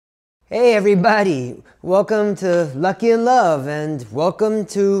Hey everybody, welcome to Lucky in Love and welcome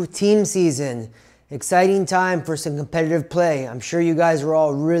to team season. Exciting time for some competitive play. I'm sure you guys are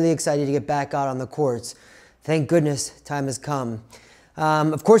all really excited to get back out on the courts. Thank goodness time has come.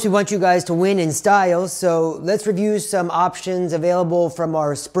 Of course, we want you guys to win in style, so let's review some options available from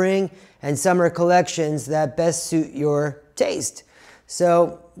our spring and summer collections that best suit your taste.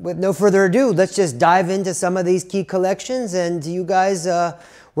 So with no further ado, let's just dive into some of these key collections, and you guys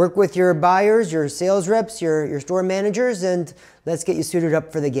work with your buyers, your sales reps, your store managers, and let's get you suited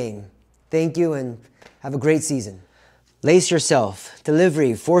up for the game. Thank you and have a great season. Lace Yourself,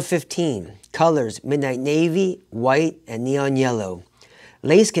 delivery 4/15, colors midnight navy, white, and neon yellow.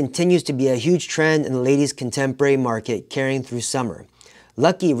 Lace continues to be a huge trend in the ladies' contemporary market carrying through summer.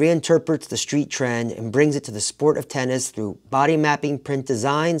 Lucky reinterprets the street trend and brings it to the sport of tennis through body mapping print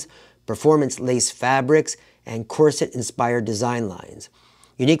designs, performance lace fabrics, and corset-inspired design lines.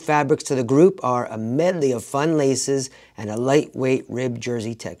 Unique fabrics to the group are a medley of fun laces and a lightweight rib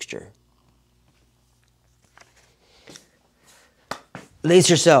jersey texture.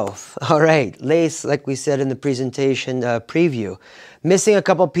 Lace Yourself. All right, lace, like we said in the presentation preview. Missing a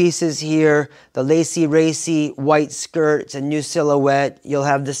couple pieces here. The lacy racy white skirt. It's a new silhouette. You'll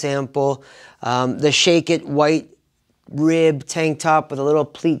have the sample. The Shake It white rib tank top with a little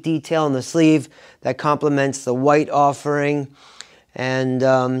pleat detail on the sleeve that complements the white offering. And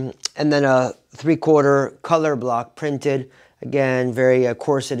then a 3/4 color block printed. Again, very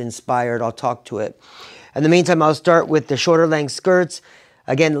corset inspired. I'll talk to it. In the meantime, I'll start with the shorter length skirts.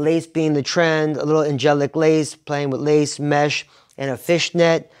 Again, lace being the trend, a little angelic lace, playing with lace, mesh, and a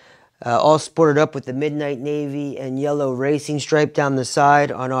fishnet. All sported up with the midnight navy and yellow racing stripe down the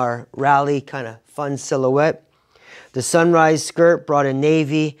side on our rally kind of fun silhouette. The sunrise skirt brought in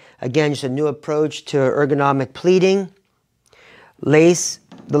navy. Again, just a new approach to ergonomic pleating. Lace,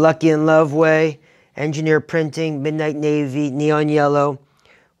 the Lucky in Love way, engineer printing, midnight navy, neon yellow,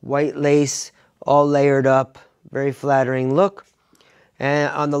 white lace, all layered up, very flattering look.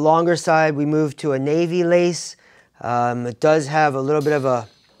 And on the longer side, we move to a navy lace. It does have a little bit of a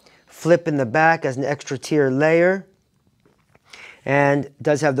flip in the back as an extra tier layer. And it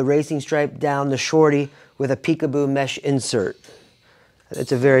does have the racing stripe down the shorty with a peekaboo mesh insert.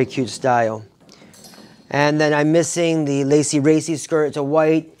 It's a very cute style. And then I'm missing the lacy racy skirt. It's a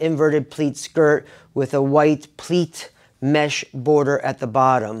white inverted pleat skirt with a white pleat mesh border at the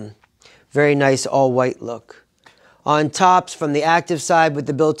bottom. Very nice all white look. On tops from the active side with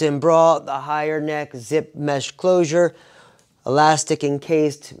the built-in bra, the higher neck zip mesh closure, elastic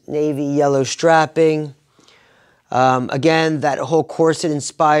encased navy yellow strapping. Again, that whole corset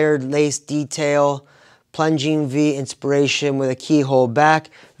inspired lace detail, plunging V inspiration with a keyhole back.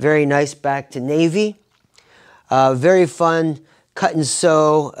 Very nice back to navy. Very fun cut and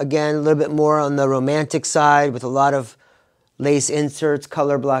sew. Again, a little bit more on the romantic side with a lot of lace inserts,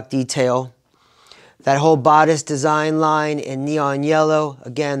 color block detail. That whole bodice design line in neon yellow.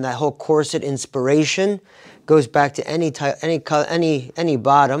 Again, that whole corset inspiration goes back to any type, any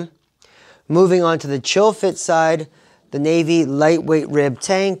bottom. Moving on to the chill fit side, the navy lightweight rib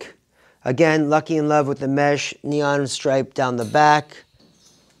tank. Again, Lucky in Love with the mesh neon stripe down the back.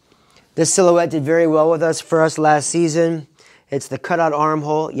 This silhouette did very well with us for us last season. It's the cutout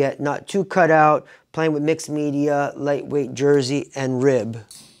armhole, yet not too cut out, playing with mixed media, lightweight jersey, and rib.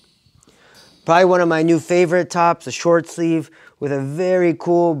 Probably one of my new favorite tops, a short sleeve with a very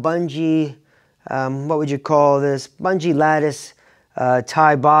cool bungee, what would you call this? Bungee lattice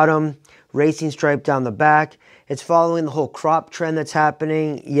tie bottom, racing stripe down the back. It's following the whole crop trend that's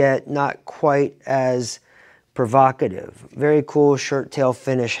happening, yet not quite as provocative. Very cool shirt tail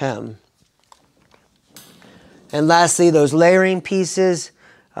finish hem. And lastly, those layering pieces,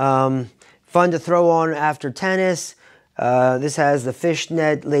 fun to throw on after tennis. This has the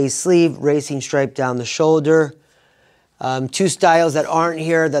fishnet lace sleeve, racing stripe down the shoulder. Two styles that aren't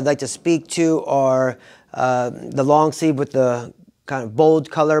here that I'd like to speak to are the long sleeve with the kind of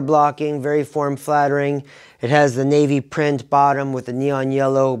bold color blocking, very form flattering. It has the navy print bottom with the neon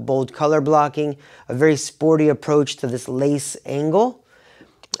yellow bold color blocking, a very sporty approach to this lace angle.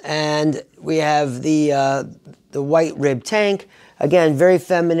 And we have the white rib tank. Again, very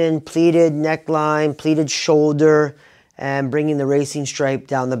feminine, pleated neckline, pleated shoulder, and bringing the racing stripe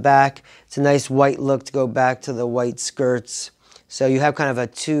down the back. It's a nice white look to go back to the white skirts. So you have kind of a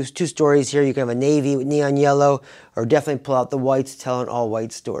two stories here. You can have a navy with neon yellow, or definitely pull out the whites to tell an all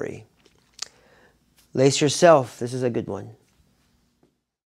white story. Lace Yourself. This is a good one.